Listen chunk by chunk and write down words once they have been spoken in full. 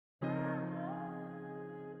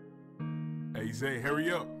Hey Zay,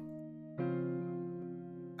 hurry up.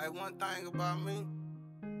 Hey, one thing about me.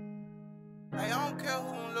 Hey, I don't care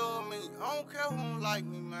who don't love me. I don't care who don't like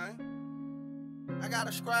me, man. I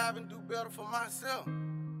gotta strive and do better for myself.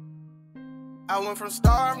 I went from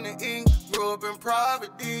starving to eat, grew up in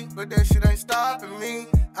poverty, but that shit ain't stopping me.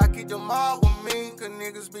 I keep them all with me, cause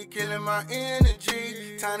niggas be killing my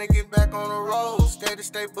energy. Time to get back on the road,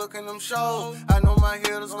 stay booking them shows. I know my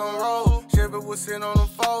hitters gon' roll, Chevy was sitting on the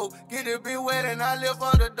fold. Get it be wet and I live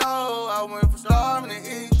on the door. I went from starving to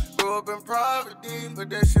eat, grew up in poverty, but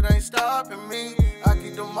that shit ain't stopping me. I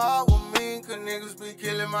keep them all with me, cause niggas be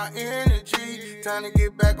killing my energy. Time to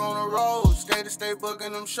get back on the road, stay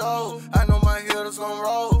booking them shows. I know my hitters gon'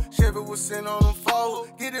 roll, Chevy was sitting on the fold.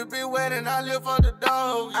 Get it be wet and I live for the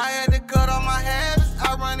dough. I had to cut all my habits,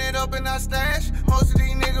 I run it up and I stash. Most of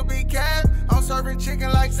these niggas be capped, I'm serving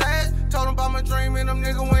chicken like Zach. Told them about my dream and them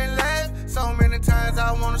niggas went laugh. So many times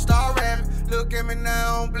I wanna start rapping. Look at me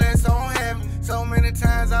now, I'm blessed, I'm happy. So many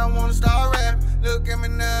times I wanna start rapping. Look at me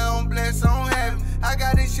now, I'm blessed, I'm happy. I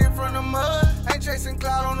got this shit from the mud, ain't chasing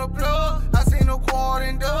cloud on the plug. I seen no quad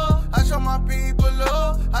and dub, I show my people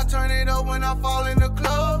love. I turn it up when I fall in the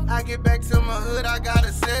club. I get back to my hood, I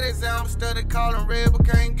gotta set exam. Study calling red, but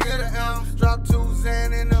can't get an ounce. Drop 2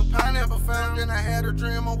 Xan in the pineapple fountain. Then I had a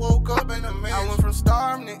dream, I woke up in a man. I went from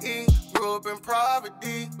starving to eat, grew up in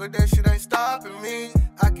poverty, but that shit ain't stopping me.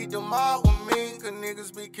 I keep them all with me, cause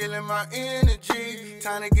niggas be killing my energy.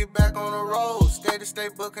 Time to get back on the road, stay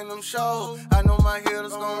booking them shows. I know my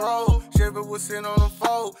hitters gon' roll, Chevy was sitting on the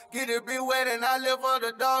fold. Get it be wet and I live for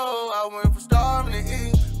the dough. I went from starving to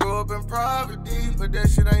eat, grew up in poverty, but that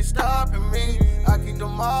shit ain't stopping me. I keep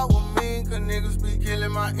them all with me, cause niggas be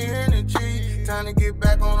killing my energy. Time to get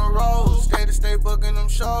back on the road, stay booking them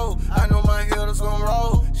shows. I know my hitters gon'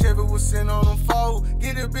 roll, Chevy was sitting on them fold.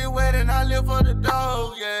 Get it be wet and I live for the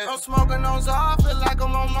dough, yeah. I'm smoking on Zar, feel like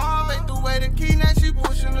I'm on Mars. They threw away the key, now she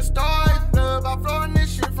pushing the stars. Blood by flowing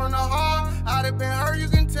this shit from the heart. I'd have been hurt, you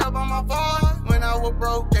can tell by my voice. When I was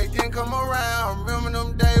broke, they didn't come around. Remember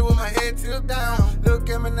them days with my head tipped down. Look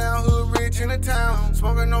at me now, hood rich in the town.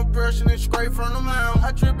 Smoking no pressure and straight from the mound.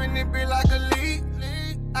 I trip in it be like a leak.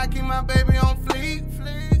 I keep my baby on fleek.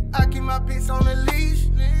 I keep my piece on the leash.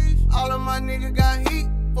 All of my niggas got heat.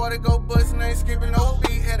 Boy, they go bustin', ain't skipping no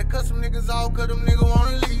beat. Had to cut some niggas off, cause them niggas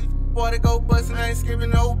wanna leave. Boy, they go bustin', ain't skipping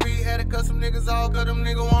no beat. Had to cut some niggas off, cause them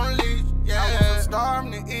niggas wanna leave. Yeah, I went from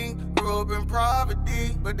starving to eat, grew up in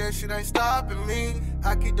poverty, but that shit ain't stopping me.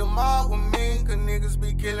 I keep them all with me, cause niggas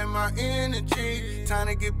be killing my energy. Time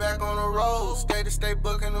to get back on the road, stay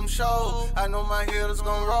booking them shows. I know my hitters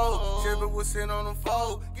gon' roll, Chevy was sitting on the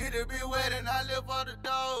fold. Get it be wet and I live for the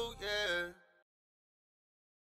dough, yeah.